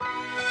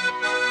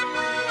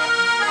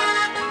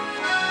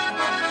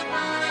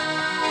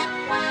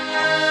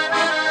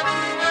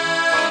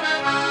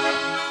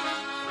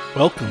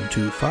Welcome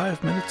to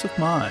 5 Minutes of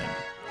Mime,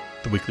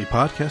 the weekly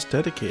podcast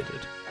dedicated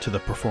to the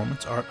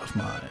performance art of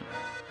mime.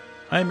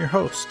 I am your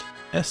host,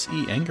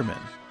 S.E.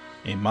 Engerman,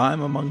 a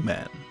mime among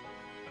men.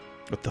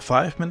 At the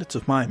 5 Minutes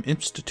of Mime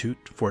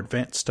Institute for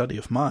Advanced Study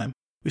of Mime,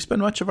 we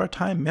spend much of our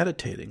time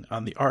meditating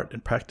on the art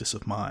and practice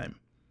of mime.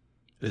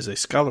 It is a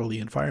scholarly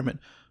environment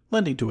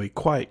lending to a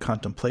quiet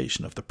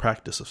contemplation of the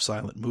practice of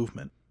silent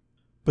movement.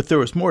 But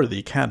there is more to the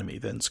academy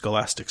than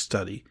scholastic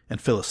study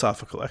and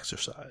philosophical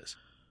exercise.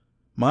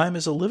 Mime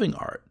is a living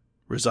art,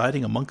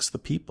 residing amongst the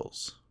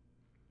peoples.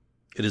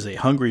 It is a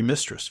hungry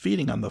mistress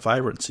feeding on the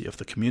vibrancy of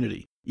the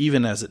community,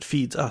 even as it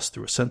feeds us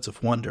through a sense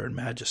of wonder and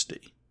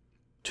majesty.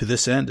 To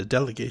this end, a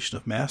delegation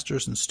of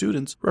masters and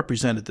students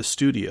represented the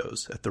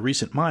studios at the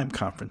recent Mime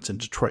Conference in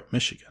Detroit,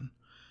 Michigan.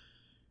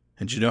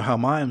 And you know how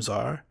mimes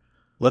are.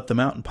 Let them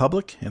out in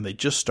public, and they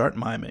just start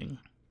miming.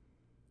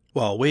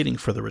 While waiting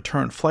for the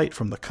return flight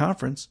from the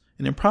conference,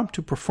 an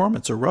impromptu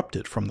performance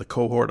erupted from the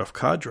cohort of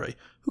cadre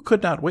who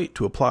could not wait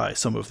to apply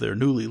some of their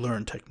newly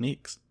learned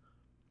techniques.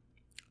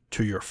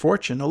 To your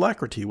fortune,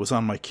 alacrity was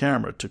on my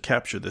camera to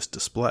capture this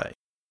display,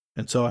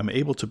 and so I'm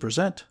able to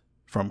present,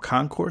 from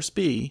Concourse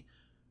B,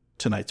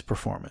 tonight's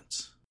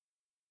performance.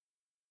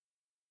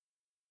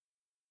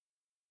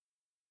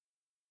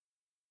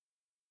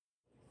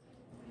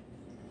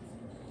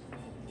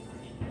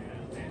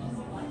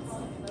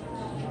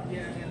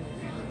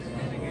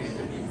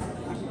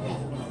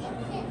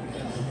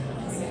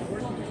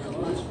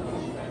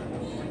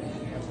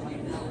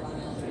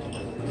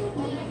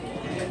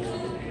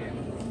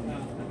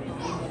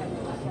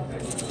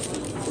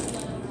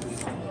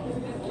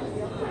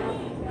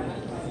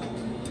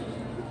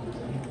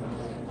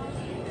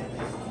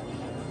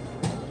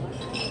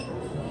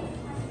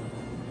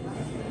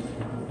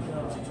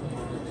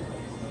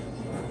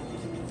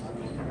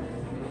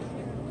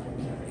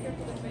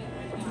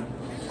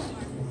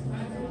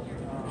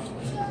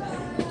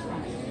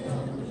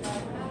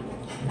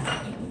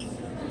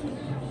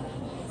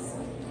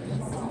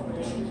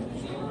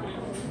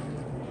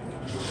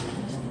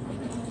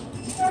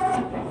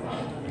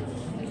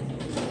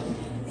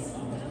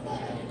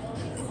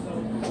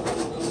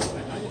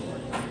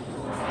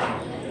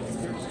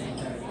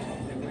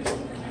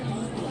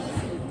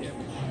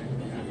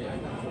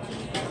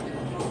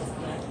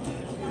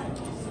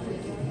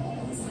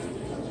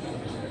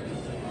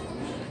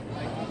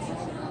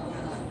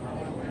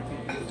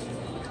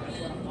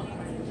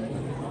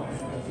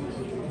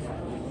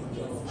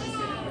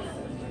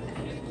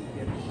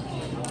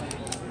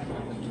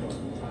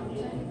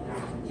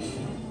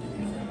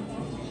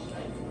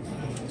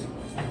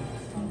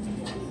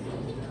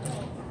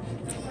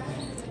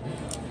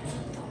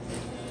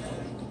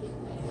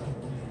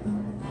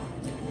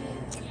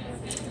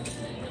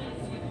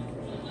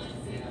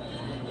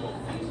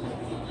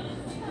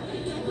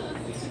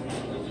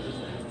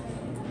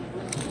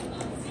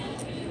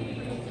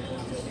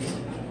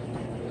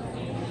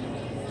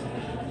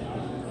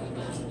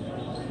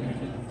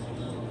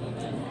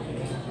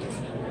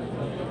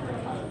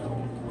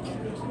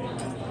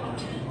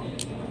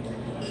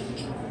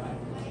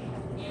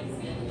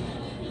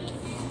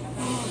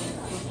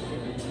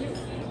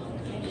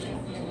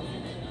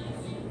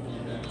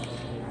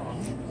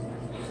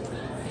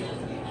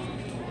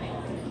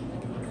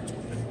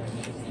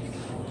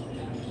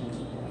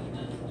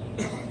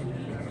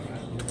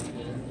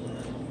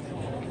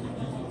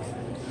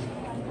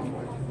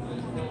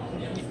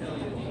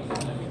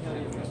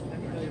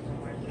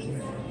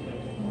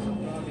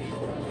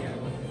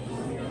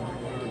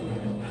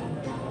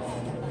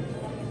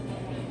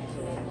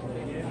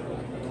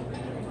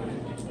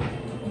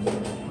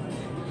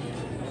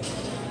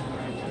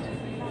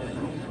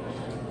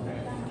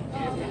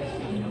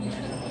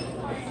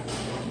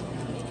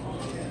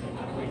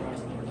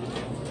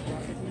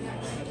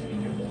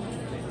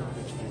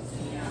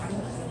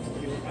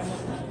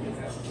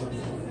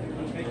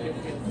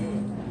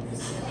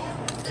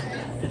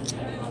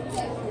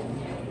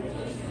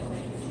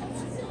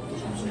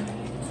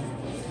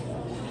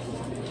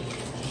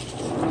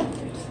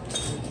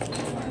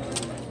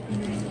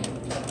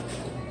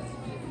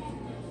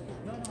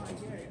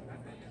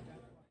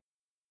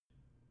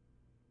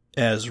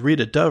 As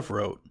Rita Dove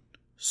wrote,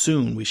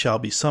 "Soon we shall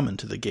be summoned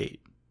to the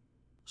gate.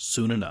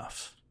 Soon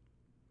enough."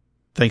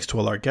 Thanks to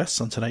all our guests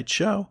on tonight's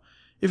show.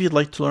 If you'd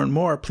like to learn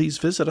more, please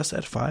visit us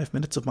at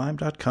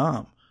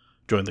 5minutesofmime.com.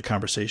 Join the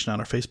conversation on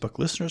our Facebook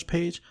listeners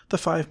page, the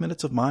 5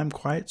 Minutes of Mime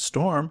Quiet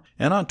Storm,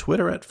 and on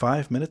Twitter at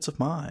 5 Minutes of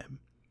Mime.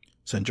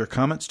 Send your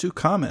comments to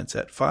comments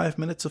at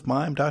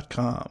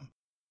 5minutesofmime.com.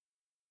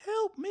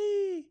 Help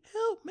me!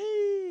 Help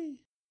me!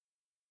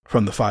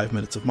 From the 5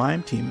 Minutes of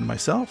Mime team and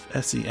myself,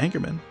 S.E.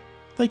 Engerman,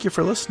 thank you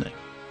for listening.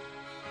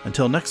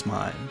 Until next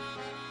mime,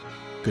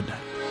 good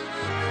night.